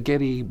have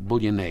spaghetti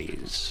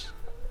bolognese?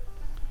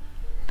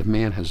 The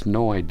man has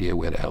no idea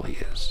where the hell he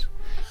is.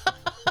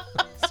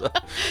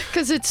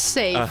 Because it's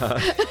safe.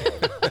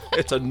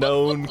 It's a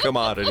known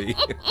commodity.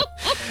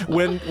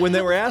 When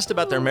they were asked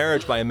about their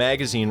marriage by a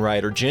magazine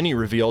writer, Ginny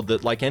revealed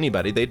that, like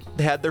anybody, they'd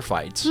had their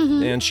fights.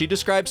 And she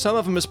described some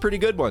of them as pretty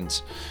good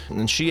ones.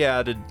 And she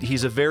added,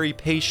 he's a very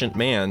patient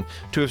man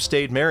to have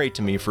stayed married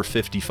to me for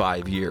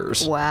 55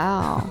 years.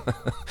 Wow.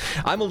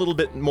 I'm a little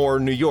bit more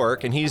New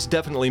York, and he's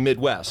definitely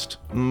Midwest.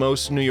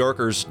 Most New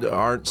Yorkers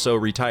aren't so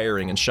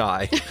retiring and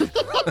shy.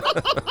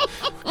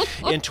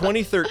 In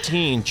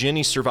 2013,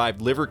 Ginny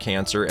survived liver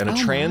cancer and a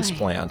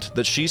transplant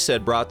that she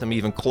said brought them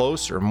even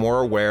closer,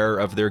 more aware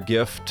of their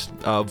gift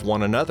of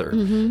one another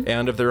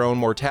and of their own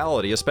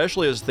mortality,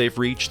 especially as they've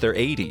reached their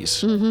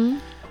 80s.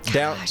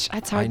 Gosh,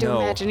 that's hard to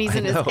imagine. He's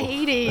in his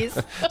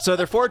 80s. So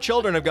their 4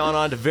 children have gone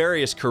on to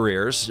various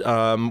careers,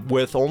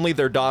 with only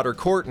their daughter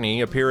Courtney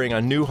appearing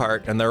on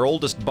Newhart and their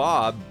oldest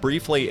Bob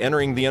briefly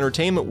entering the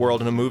entertainment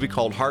world in a movie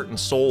called Heart and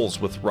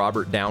Souls with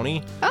Robert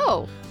Downey.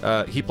 Oh.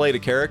 He played a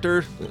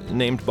character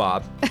named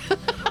Bob.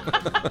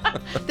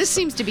 This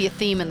seems to be a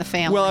theme in the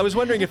family. Well, I was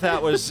wondering if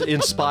that was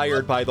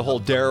inspired by the whole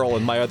Daryl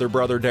and my other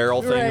brother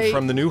Daryl thing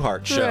from the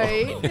Newhart show.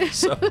 Right.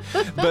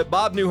 But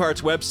Bob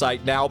Newhart's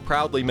website now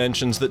proudly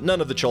mentions that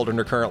none of the children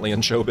are currently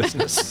in show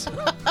business.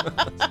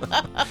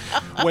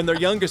 When their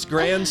youngest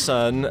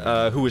grandson,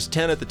 who was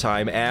 10 at the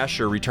time,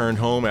 Asher, returned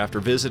home after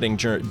visiting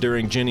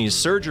during Ginny's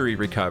surgery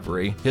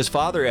recovery, his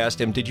father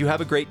asked him, "Did you have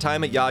a great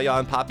time at Yaya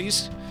and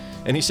Poppy's?"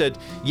 And he said,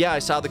 "Yeah, I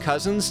saw the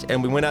cousins,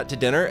 and we went out to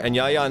dinner, and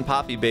Yaya and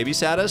Poppy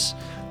babysat us.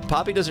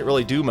 Poppy doesn't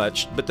really do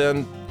much, but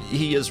then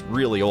he is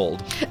really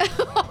old."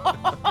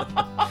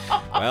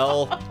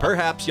 Well,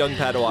 perhaps, young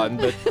Padawan,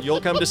 but you'll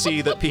come to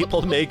see that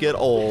people may get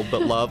old,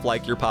 but love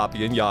like your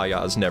Poppy and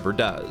Yaya's never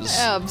does.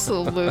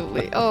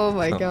 Absolutely. Oh,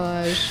 my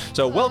gosh.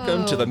 So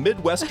welcome to the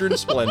Midwestern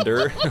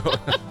splendor.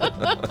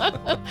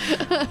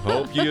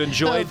 Hope you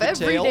enjoyed the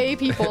tale. Everyday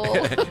people.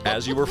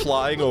 As you were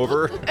flying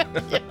over.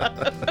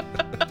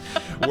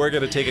 We're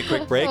going to take a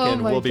quick break,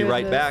 and we'll be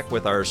right back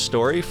with our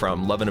story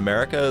from Love in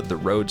America, The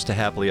Roads to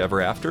Happily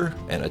Ever After,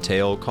 and a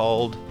tale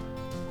called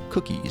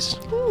Cookies.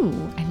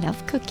 Ooh, I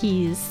love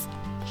cookies.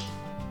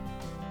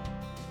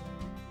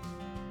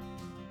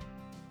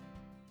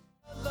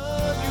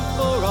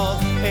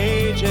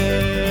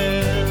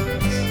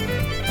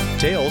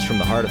 Tales from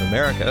the Heart of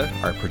America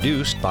are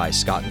produced by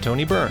Scott and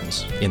Tony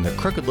Burns in the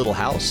crooked little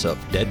house of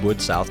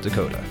Deadwood, South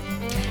Dakota.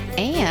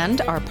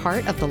 And are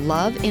part of the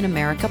Love in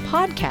America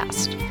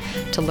podcast.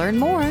 To learn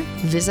more,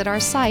 visit our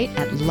site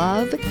at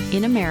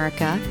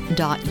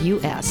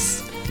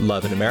loveinamerica.us.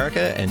 Love in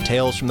America and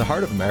Tales from the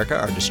Heart of America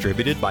are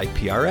distributed by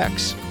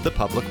PRX, the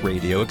Public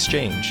Radio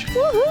Exchange.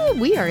 Woohoo!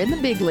 We are in the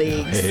big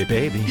leagues. Hey,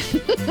 baby.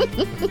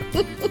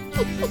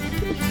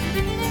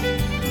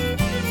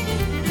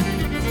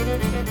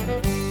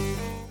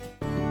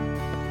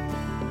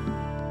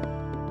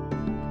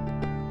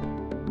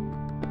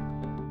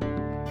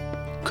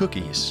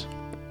 Cookies,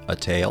 a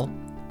tale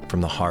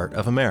from the heart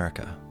of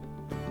America.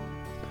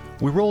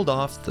 We rolled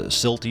off the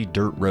silty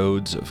dirt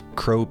roads of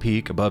Crow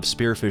Peak above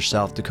Spearfish,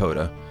 South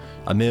Dakota,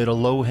 amid a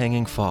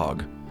low-hanging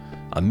fog,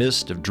 a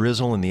mist of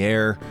drizzle in the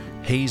air,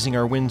 hazing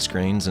our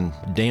windscreens and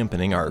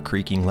dampening our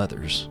creaking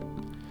leathers.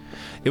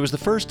 It was the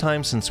first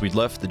time since we'd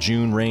left the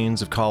June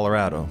rains of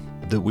Colorado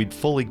that we'd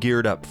fully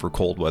geared up for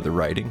cold weather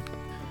riding.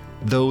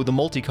 Though the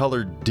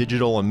multicolored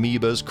digital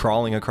amoebas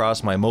crawling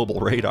across my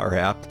mobile radar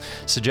app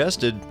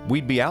suggested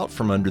we'd be out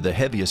from under the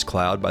heaviest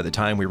cloud by the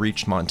time we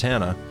reached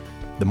Montana,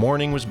 the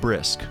morning was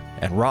brisk,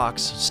 and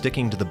rocks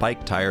sticking to the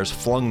bike tires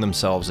flung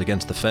themselves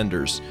against the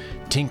fenders,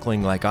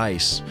 tinkling like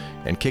ice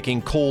and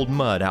kicking cold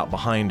mud out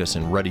behind us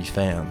in ruddy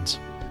fans.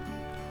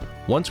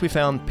 Once we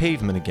found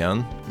pavement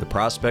again, the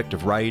prospect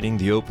of riding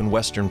the open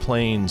western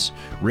plains,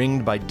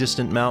 ringed by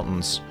distant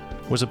mountains,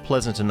 was a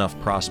pleasant enough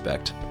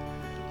prospect.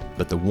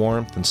 But the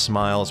warmth and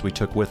smiles we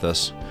took with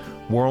us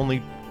were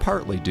only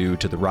partly due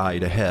to the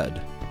ride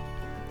ahead.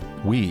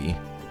 We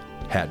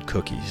had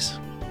cookies.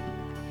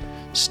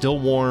 Still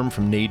warm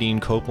from Nadine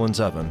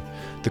Copeland's oven,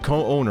 the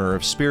co-owner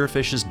of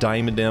Spearfish's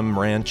Diamond M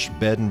Ranch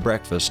Bed and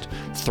Breakfast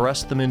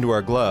thrust them into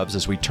our gloves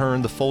as we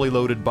turned the fully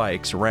loaded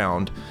bikes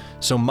around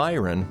so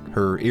Myron,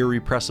 her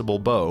irrepressible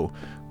beau,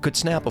 could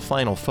snap a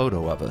final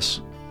photo of us.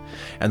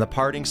 And the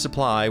parting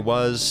supply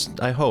was,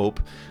 I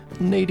hope,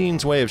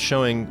 Nadine's way of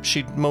showing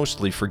she'd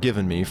mostly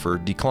forgiven me for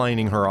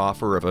declining her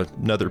offer of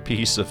another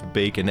piece of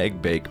bacon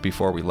egg bake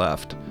before we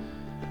left.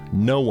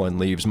 No one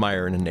leaves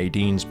Myron and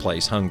Nadine's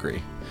place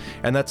hungry.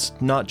 And that's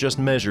not just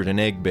measured in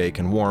egg bake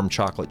and warm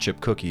chocolate chip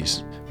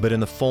cookies, but in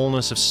the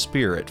fullness of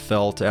spirit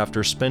felt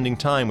after spending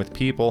time with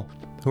people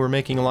who are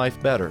making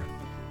life better.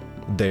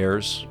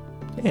 Theirs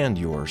and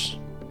yours.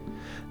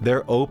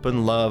 Their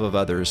open love of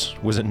others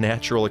was a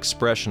natural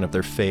expression of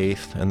their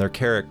faith and their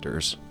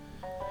characters.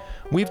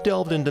 We've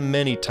delved into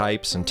many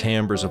types and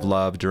timbres of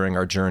love during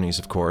our journeys,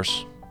 of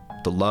course.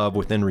 The love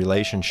within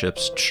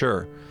relationships,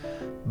 sure,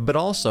 but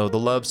also the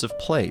loves of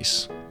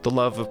place, the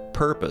love of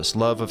purpose,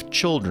 love of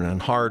children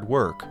and hard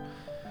work.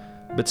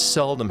 But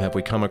seldom have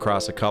we come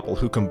across a couple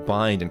who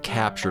combined and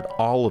captured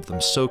all of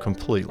them so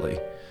completely,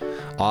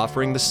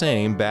 offering the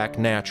same back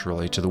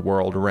naturally to the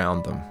world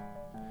around them.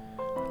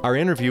 Our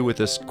interview with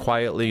this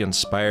quietly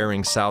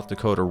inspiring South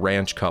Dakota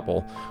ranch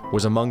couple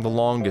was among the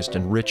longest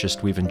and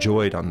richest we've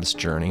enjoyed on this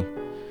journey,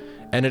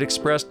 and it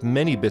expressed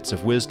many bits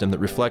of wisdom that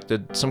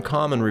reflected some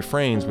common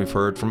refrains we've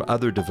heard from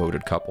other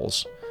devoted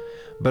couples,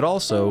 but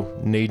also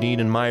Nadine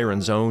and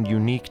Myron's own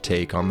unique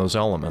take on those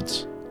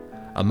elements.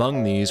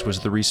 Among these was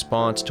the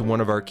response to one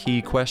of our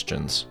key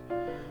questions.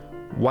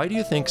 Why do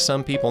you think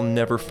some people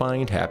never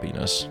find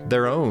happiness,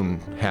 their own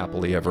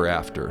happily ever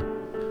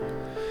after?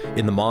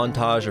 In the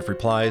montage of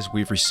replies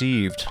we've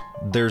received,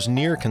 There's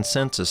near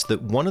consensus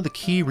that one of the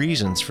key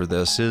reasons for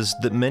this is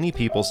that many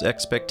people's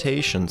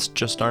expectations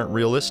just aren't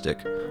realistic,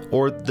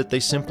 or that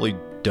they simply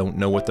don't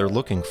know what they're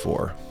looking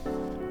for.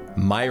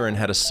 Myron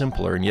had a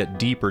simpler and yet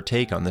deeper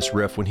take on this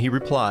riff when he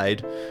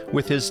replied,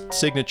 with his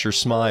signature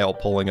smile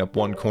pulling up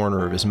one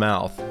corner of his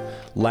mouth,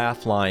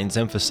 laugh lines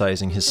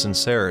emphasizing his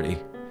sincerity.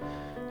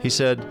 He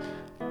said,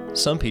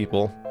 "Some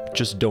people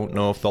just don't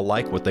know if they'll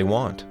like what they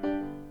want."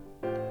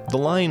 The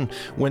line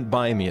went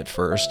by me at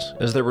first,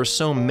 as there were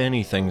so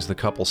many things the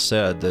couple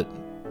said that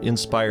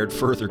inspired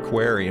further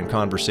query and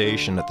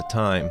conversation at the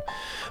time.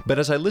 But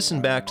as I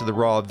listened back to the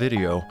raw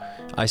video,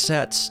 I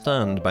sat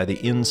stunned by the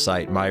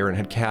insight Myron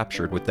had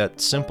captured with that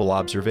simple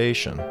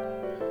observation.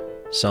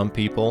 Some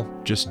people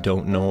just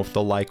don't know if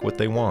they'll like what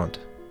they want.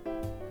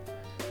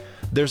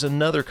 There's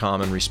another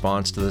common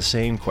response to the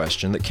same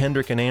question that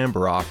Kendrick and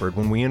Amber offered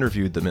when we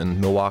interviewed them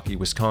in Milwaukee,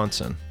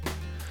 Wisconsin.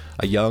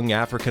 A young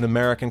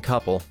African-American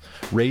couple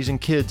raising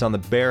kids on the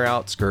bare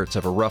outskirts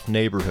of a rough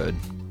neighborhood,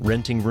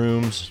 renting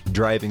rooms,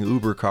 driving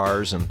Uber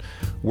cars, and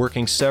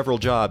working several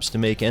jobs to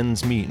make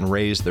ends meet and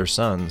raise their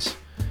sons.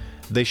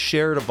 They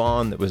shared a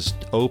bond that was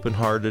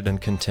open-hearted and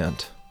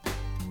content.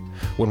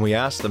 When we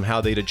asked them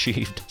how they'd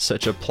achieved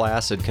such a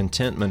placid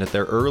contentment at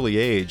their early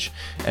age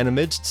and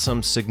amidst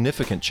some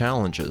significant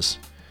challenges,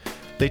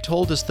 they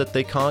told us that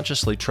they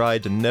consciously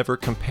tried to never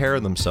compare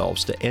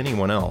themselves to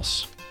anyone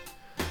else.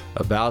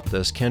 About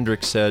this,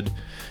 Kendrick said,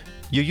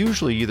 "You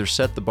usually either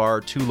set the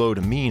bar too low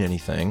to mean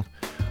anything,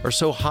 or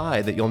so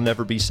high that you'll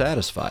never be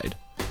satisfied.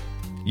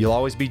 You'll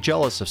always be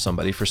jealous of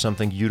somebody for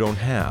something you don't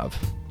have,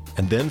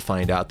 and then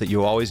find out that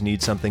you always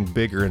need something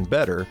bigger and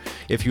better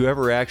if you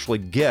ever actually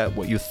get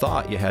what you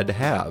thought you had to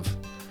have.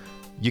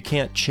 You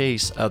can't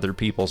chase other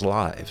people's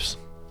lives."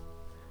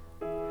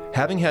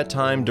 Having had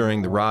time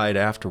during the ride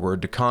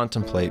afterward to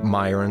contemplate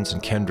Myron's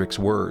and Kendrick's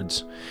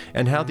words,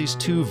 and how these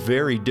two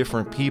very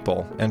different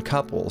people and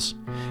couples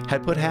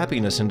had put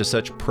happiness into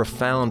such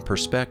profound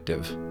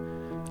perspective,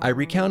 I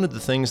recounted the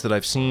things that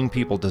I've seen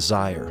people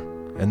desire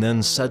and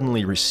then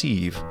suddenly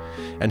receive,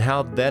 and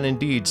how that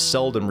indeed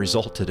seldom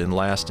resulted in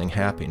lasting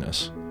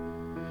happiness.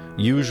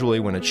 Usually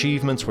when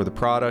achievements were the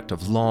product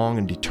of long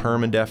and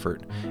determined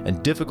effort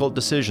and difficult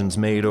decisions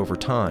made over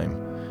time,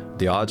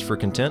 the odds for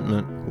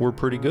contentment were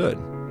pretty good.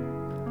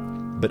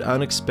 But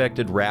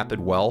unexpected rapid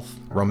wealth,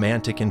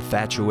 romantic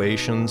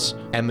infatuations,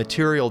 and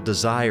material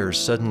desires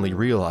suddenly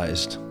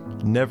realized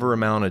never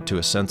amounted to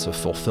a sense of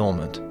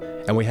fulfillment,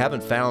 and we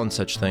haven't found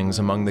such things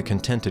among the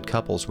contented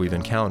couples we've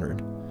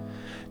encountered.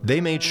 They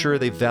made sure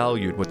they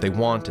valued what they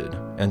wanted,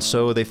 and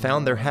so they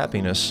found their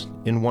happiness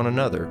in one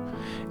another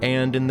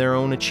and in their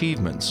own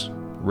achievements,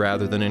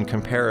 rather than in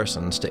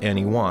comparisons to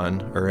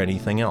anyone or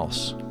anything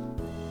else.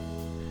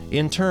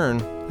 In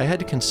turn, I had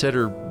to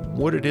consider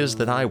what it is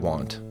that I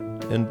want,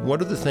 and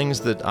what are the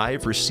things that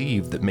I've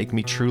received that make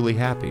me truly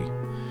happy?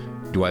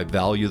 Do I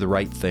value the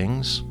right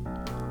things?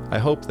 I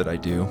hope that I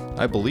do.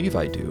 I believe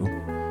I do.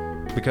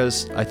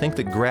 Because I think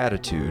that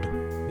gratitude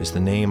is the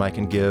name I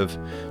can give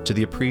to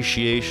the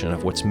appreciation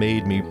of what's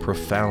made me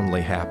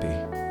profoundly happy.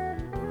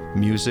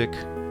 Music,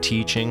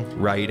 teaching,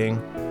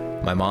 writing,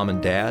 my mom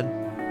and dad,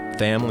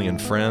 family and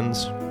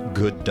friends,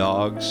 good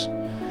dogs,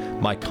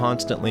 my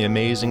constantly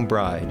amazing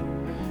bride,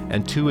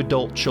 and 2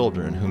 adult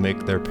children who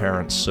make their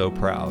parents so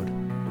proud.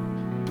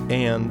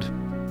 And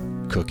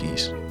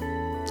cookies.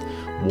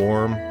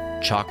 Warm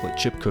chocolate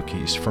chip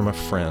cookies from a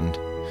friend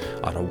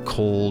on a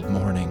cold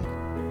morning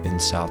in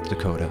South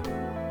Dakota.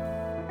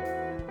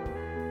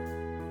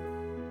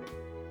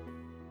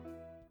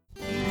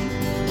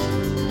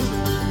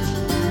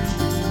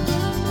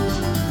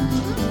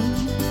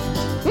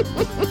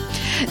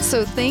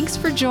 So thanks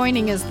for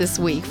joining us this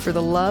week for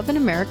the Love in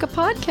America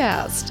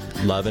podcast.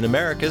 Love in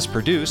America is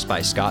produced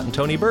by Scott and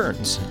Tony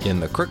Burns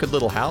in the Crooked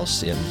Little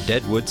House in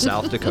Deadwood,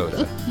 South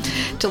Dakota.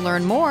 To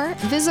learn more,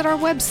 visit our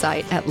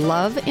website at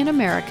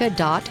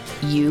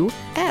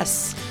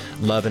loveinamerica.us.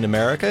 Love in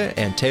America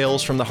and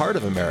Tales from the Heart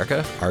of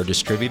America are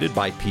distributed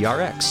by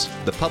PRX,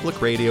 the Public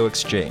Radio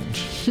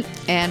Exchange.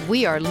 And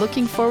we are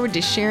looking forward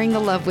to sharing the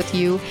love with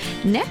you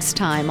next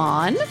time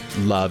on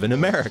Love in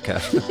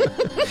America.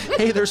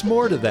 Hey, there's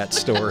more to that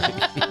story.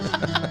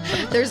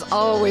 There's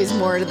always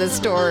more to the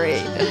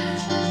story.